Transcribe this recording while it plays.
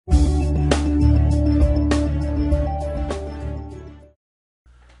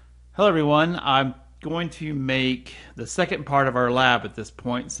Hello everyone, I'm going to make the second part of our lab at this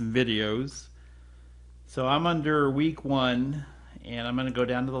point, some videos. So I'm under week 1 and I'm going to go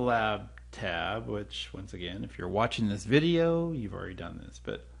down to the lab tab, which once again, if you're watching this video, you've already done this,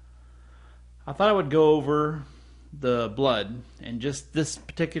 but I thought I would go over the blood, and just this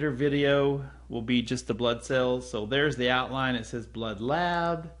particular video will be just the blood cells. So there's the outline. It says blood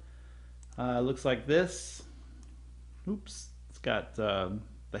lab. It looks like this. Oops, it's got the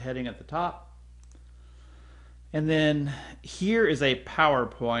heading at the top. And then here is a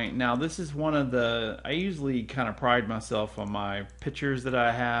PowerPoint. Now this is one of I usually kind of pride myself on my pictures that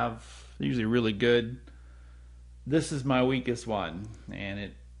I have. They're usually really good. This is my weakest one,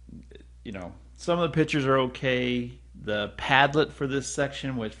 and some of the pictures are okay. The Padlet for this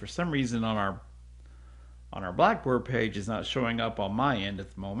section, which for some reason on our Blackboard page is not showing up on my end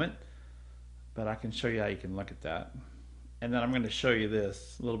at the moment, but I can show you how you can look at that. And then I'm going to show you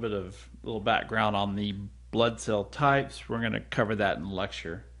this, a little background on the blood cell types. We're going to cover that in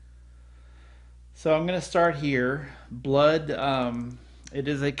lecture. So I'm going to start here. Blood, it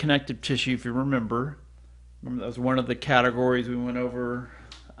is a connective tissue, if you remember. That was one of the categories we went over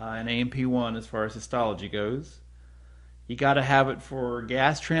in A&P1 as far as histology goes. You got to have it for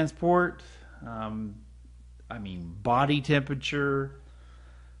gas transport, body temperature,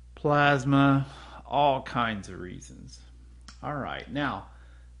 plasma, all kinds of reasons. All right, now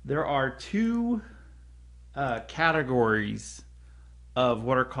there are two categories of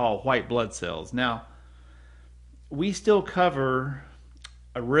what are called white blood cells. Now, we still cover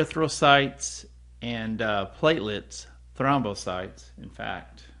erythrocytes and platelets, thrombocytes. In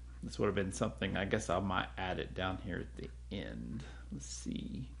fact, this would have been something, I guess I might add it down here at the end. Let's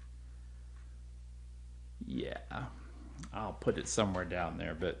see. Yeah, I'll put it somewhere down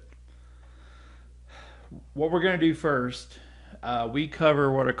there, but what we're going to do first, we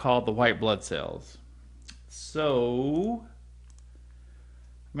cover what are called the white blood cells. So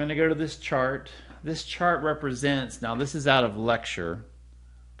I'm going to go to this chart. This chart represents, now this is out of lecture,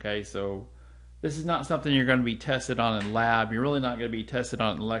 okay, so this is not something you're going to be tested on in lab. You're really not going to be tested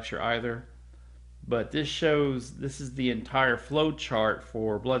on in lecture either, but this is the entire flow chart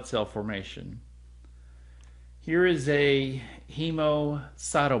for blood cell formation. Here is a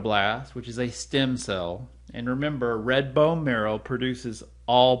hemocytoblast, which is a stem cell. And remember, red bone marrow produces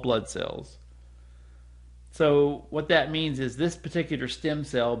all blood cells. So what that means is this particular stem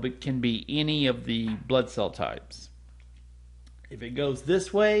cell can be any of the blood cell types. If it goes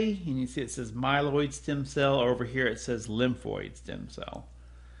this way, and you see it says myeloid stem cell, over here it says lymphoid stem cell.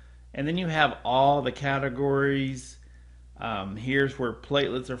 And then you have all the categories. Here's where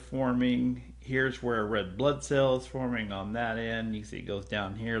platelets are forming. Here's where red blood cell is forming on that end. You see it goes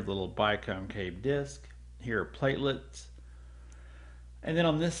down here, the little biconcave disc. Here are platelets. And then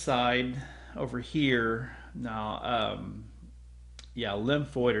on this side, over here, now,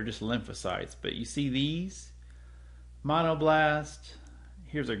 lymphoid are just lymphocytes. But you see these? Monoblast.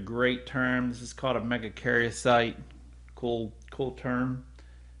 Here's a great term. This is called a megakaryocyte. Cool term.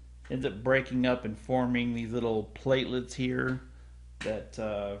 Ends up breaking up and forming these little platelets here that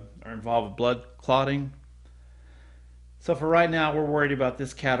are involved with blood clotting. So for right now, we're worried about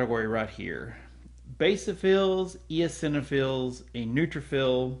this category right here. Basophils, eosinophils, a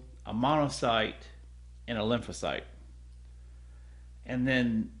neutrophil, a monocyte, and a lymphocyte. And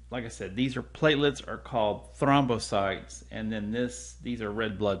then, like I said, these are platelets are called thrombocytes, and then these are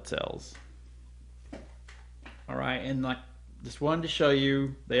red blood cells. All right, and just wanted to show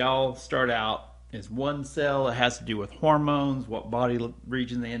you, they all start out as one cell. It has to do with hormones, what body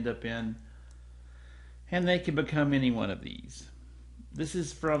region they end up in, and they can become any one of these. This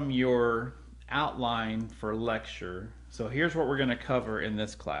is from your outline for lecture. So here's what we're going to cover in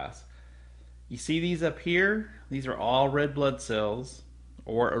this class. You see these up here? These are all red blood cells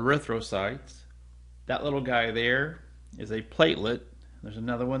or erythrocytes. That little guy there is a platelet. There's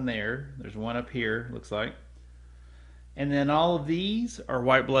another one there. There's one up here, looks like. And then all of these are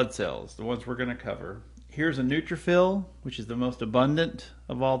white blood cells, the ones we're going to cover. Here's a neutrophil, which is the most abundant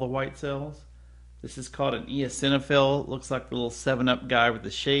of all the white cells. This is called an eosinophil. It looks like the little 7-Up guy with the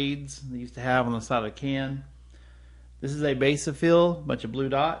shades they used to have on the side of a can. This is a basophil, a bunch of blue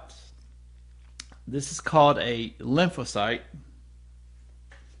dots. This is called a lymphocyte.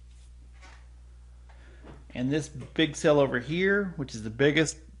 And this big cell over here, which is the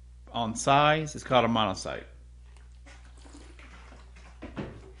biggest on size, is called a monocyte.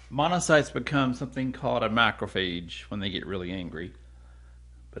 Monocytes become something called a macrophage when they get really angry,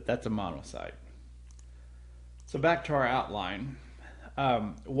 but that's a monocyte. So back to our outline.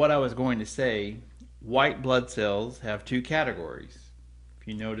 What I was going to say, white blood cells have two categories. if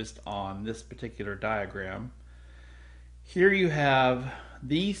you noticed on this particular diagram. Here you have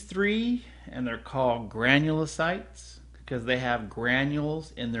these three, and they're called granulocytes because they have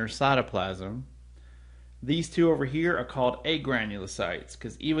granules in their cytoplasm. These two over here are called agranulocytes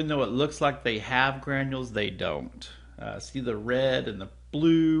because even though it looks like they have granules, they don't. See the red and the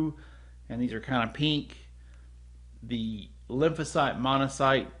blue, and these are kind of pink. The lymphocyte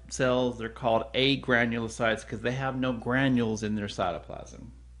monocyte cells, they're called agranulocytes because they have no granules in their cytoplasm.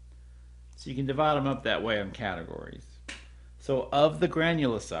 So you can divide them up that way in categories. So of the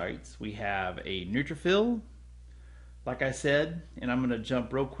granulocytes, we have a neutrophil, like I said, and I'm going to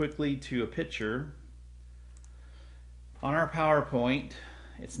jump real quickly to a picture. On our PowerPoint,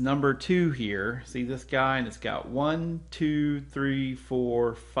 it's number 2 here. See this guy, and it's got 1, 2, 3,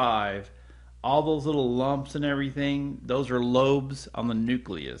 4, 5. All those little lumps and everything, those are lobes on the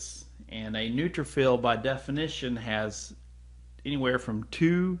nucleus. And a neutrophil, by definition, has anywhere from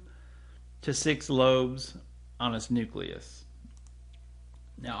 2 to 6 lobes on its nucleus.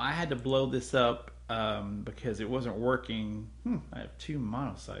 Now, I had to blow this up because it wasn't working. I have 2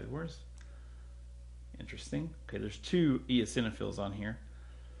 monocytes. Where's... Interesting. Okay, there's 2 eosinophils on here.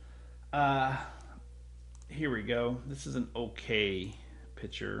 Here we go. This is an okay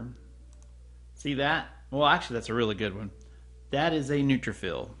picture. See that? Well, actually, that's a really good one. That is a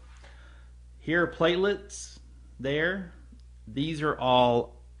neutrophil. Here are platelets. There. These are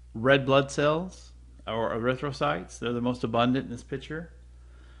all red blood cells or erythrocytes. They're the most abundant in this picture.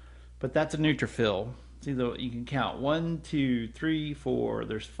 But that's a neutrophil. See, you can count 1, 2, 3, 4.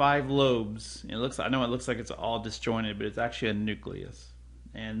 There's 5 lobes. It looks. I know it looks like it's all disjointed, but it's actually a nucleus.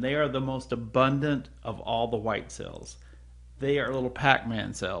 And they are the most abundant of all the white cells. They are little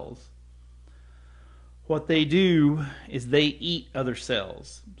Pac-Man cells. What they do is they eat other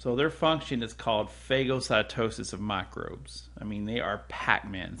cells. So their function is called phagocytosis of microbes. I mean, they are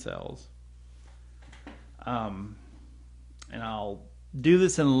Pac-Man cells. And I'll do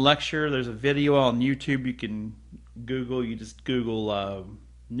this in a lecture. There's a video on YouTube you can Google. You just Google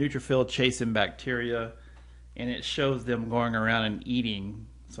neutrophil chasing bacteria, and it shows them going around and eating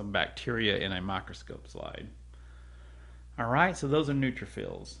some bacteria in a microscope slide. All right, so those are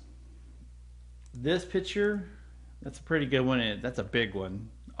neutrophils. This picture, that's a pretty good one. That's a big one.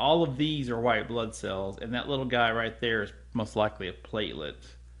 All of these are white blood cells, and that little guy right there is most likely a platelet.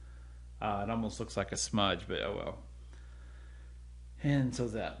 It almost looks like a smudge, but oh well. And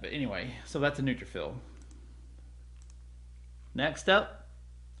so's that. But anyway, so that's a neutrophil. Next up,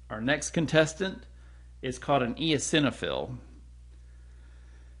 our next contestant is called an eosinophil.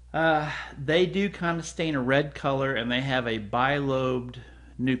 They do kind of stain a red color, and they have a bilobed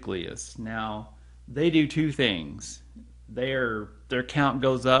nucleus. Now, they do 2 things. Their count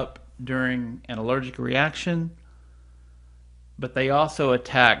goes up during an allergic reaction, but they also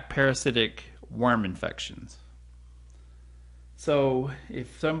attack parasitic worm infections. So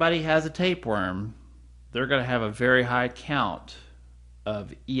if somebody has a tapeworm, they're going to have a very high count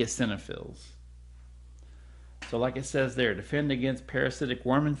of eosinophils. So like it says there, defend against parasitic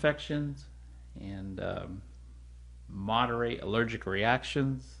worm infections and moderate allergic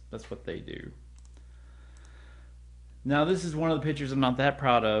reactions. That's what they do. Now this is one of the pictures I'm not that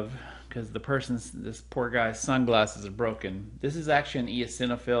proud of because this poor guy's sunglasses are broken. This is actually an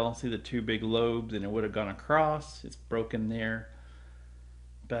eosinophil. See the 2 big lobes, and it would have gone across. It's broken there.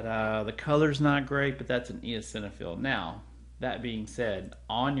 But the color's not great, but that's an eosinophil. Now, that being said,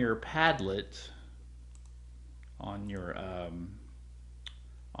 on your Padlet, on your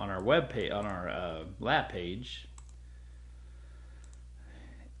on our web page, on our lab page,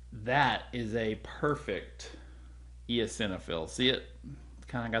 that is a perfect eosinophil. See it? It's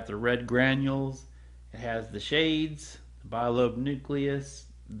kind of got the red granules. It has the shades, the bilobe nucleus.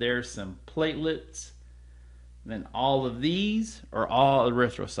 There's some platelets. Then all of these are all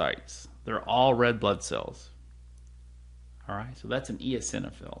erythrocytes. They're all red blood cells. All right, so that's an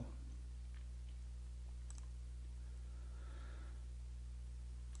eosinophil.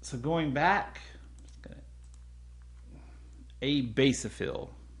 So going back, a basophil.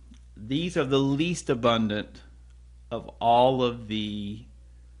 These are the least abundant of all of the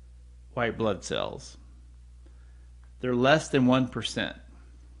white blood cells. They're less than 1%.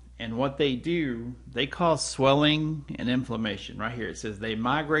 And what they do, they cause swelling and inflammation. Right here it says they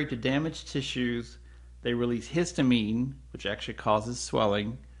migrate to damaged tissues. They release histamine, which actually causes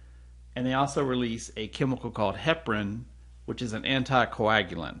swelling. And they also release a chemical called heparin, which is an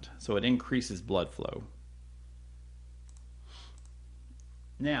anticoagulant. So it increases blood flow.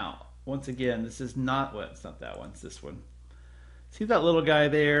 Now, once again, this is not, well, it's not that one, it's this one. See that little guy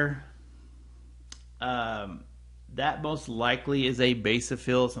there? that most likely is a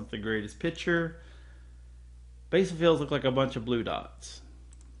basophil. It's not the greatest picture. Basophils look like a bunch of blue dots.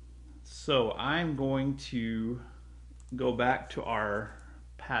 So I'm going to go back to our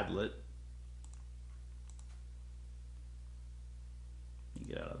Padlet. Let me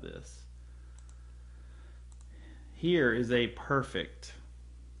get out of this. Here is a perfect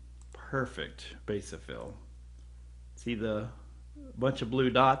basophil. See the bunch of blue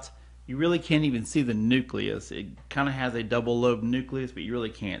dots? You really can't even see the nucleus. It kind of has a double lobe nucleus, but you really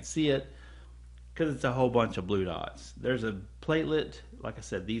can't see it because it's a whole bunch of blue dots. There's a platelet. Like I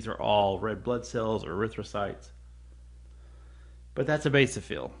said, these are all red blood cells or erythrocytes. But that's a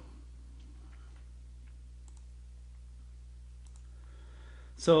basophil.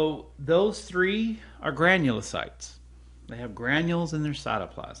 So those three are granulocytes. They have granules in their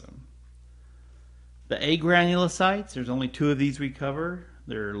cytoplasm. The agranulocytes, there's only two of these we cover.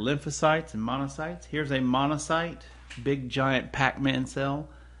 They're lymphocytes and monocytes. Here's a monocyte, big giant Pac-Man cell.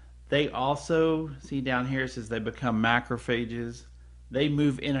 They also, see down here it says they become macrophages. They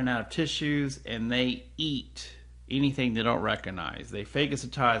move in and out of tissues and they eat anything they don't recognize. They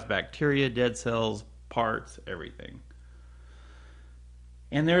phagocytize bacteria, dead cells, parts, everything.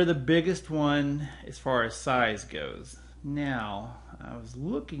 And they're the biggest one as far as size goes. Now, I was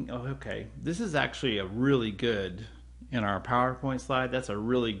looking, okay, this is actually a really good, in our PowerPoint slide, that's a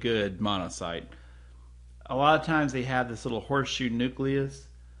really good monocyte. A lot of times they have this little horseshoe nucleus.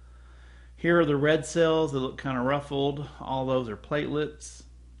 Here are the red cells that look kind of ruffled. All those are platelets.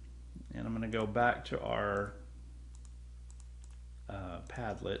 And I'm going to go back to our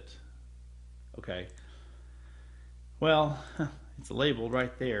Padlet. Okay. Well, it's labeled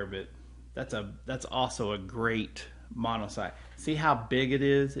right there, but that's also a great monocyte. See how big it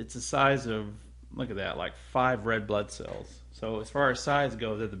is? It's the size of, look at that, like 5 red blood cells. So as far as size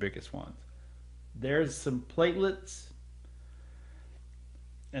goes, they're the biggest ones. There's some platelets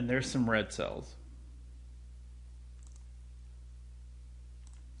and there's some red cells.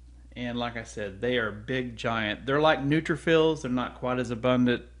 And like I said, they are big, giant. They're like neutrophils. They're not quite as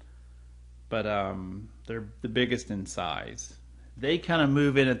abundant, but they're the biggest in size. They kind of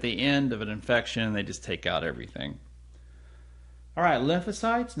move in at the end of an infection and they just take out everything. All right,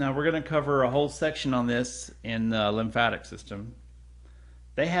 lymphocytes. Now we're going to cover a whole section on this in the lymphatic system.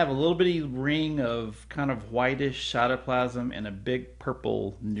 They have a little bitty ring of kind of whitish cytoplasm and a big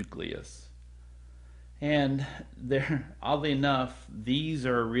purple nucleus. And they're, oddly enough, these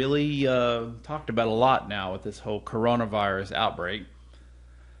are really talked about a lot now with this whole coronavirus outbreak.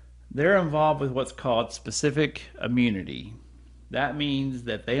 They're involved with what's called specific immunity. That means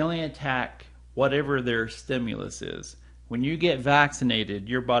that they only attack whatever their stimulus is. When you get vaccinated,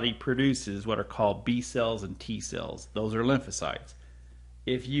 your body produces what are called B cells and T cells. Those are lymphocytes.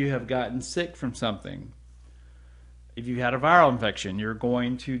 If you have gotten sick from something, if you had a viral infection, you're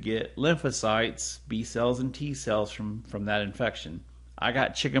going to get lymphocytes, B cells, and T cells from that infection. I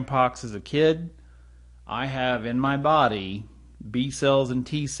got chickenpox as a kid. I have in my body B cells and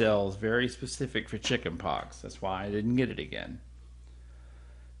T cells very specific for chickenpox. That's why I didn't get it again.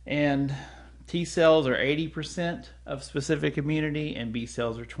 And T cells are 80% of specific immunity and B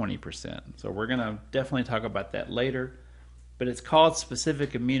cells are 20%. So we're going to definitely talk about that later. But it's called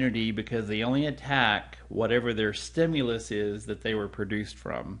specific immunity because they only attack whatever their stimulus is that they were produced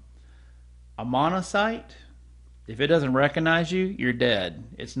from. A monocyte, if it doesn't recognize you, you're dead.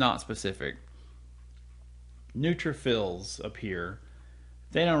 It's not specific. Neutrophils up here,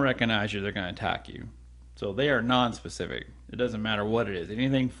 if they don't recognize you, they're going to attack you. So they are non-specific. It doesn't matter what it is,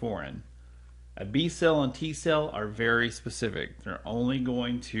 anything foreign. A B cell and T cell are very specific. They're only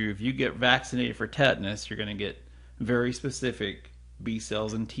going to, if you get vaccinated for tetanus, you're going to get very specific B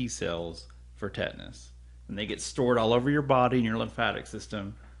cells and T cells for tetanus. And they get stored all over your body and your lymphatic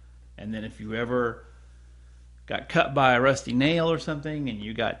system. And then if you ever got cut by a rusty nail or something and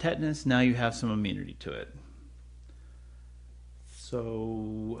you got tetanus, now you have some immunity to it.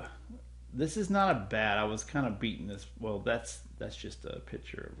 So this is not a bad, I was kind of beating this. Well, that's just a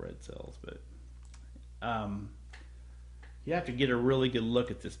picture of red cells, but you have to get a really good look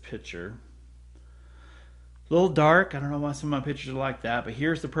at this picture. A little dark. I don't know why some of my pictures are like that, but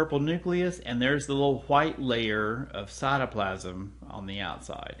here's the purple nucleus and there's the little white layer of cytoplasm on the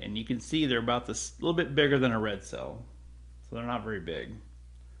outside. And you can see they're about this little bit bigger than a red cell. So they're not very big.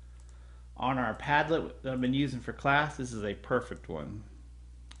 On our Padlet that I've been using for class, this is a perfect one.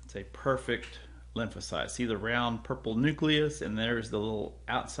 It's a perfect lymphocyte. See the round purple nucleus and there's the little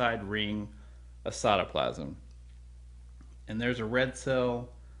outside ring of cytoplasm. And there's a red cell.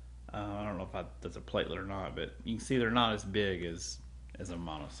 I don't know if that's a platelet or not, but you can see they're not as big as a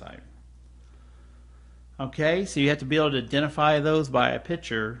monocyte. Okay, so you have to be able to identify those by a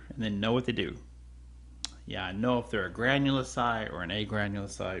picture and then know what they do. Yeah, I know if they're a granulocyte or an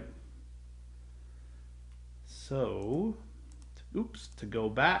agranulocyte. So, oops, to go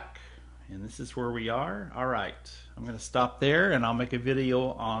back, and this is where we are. All right, I'm going to stop there and I'll make a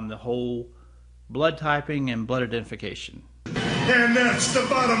video on the whole blood typing and blood identification. And that's the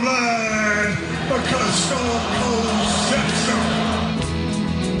bottom line, because Stone Cold said so.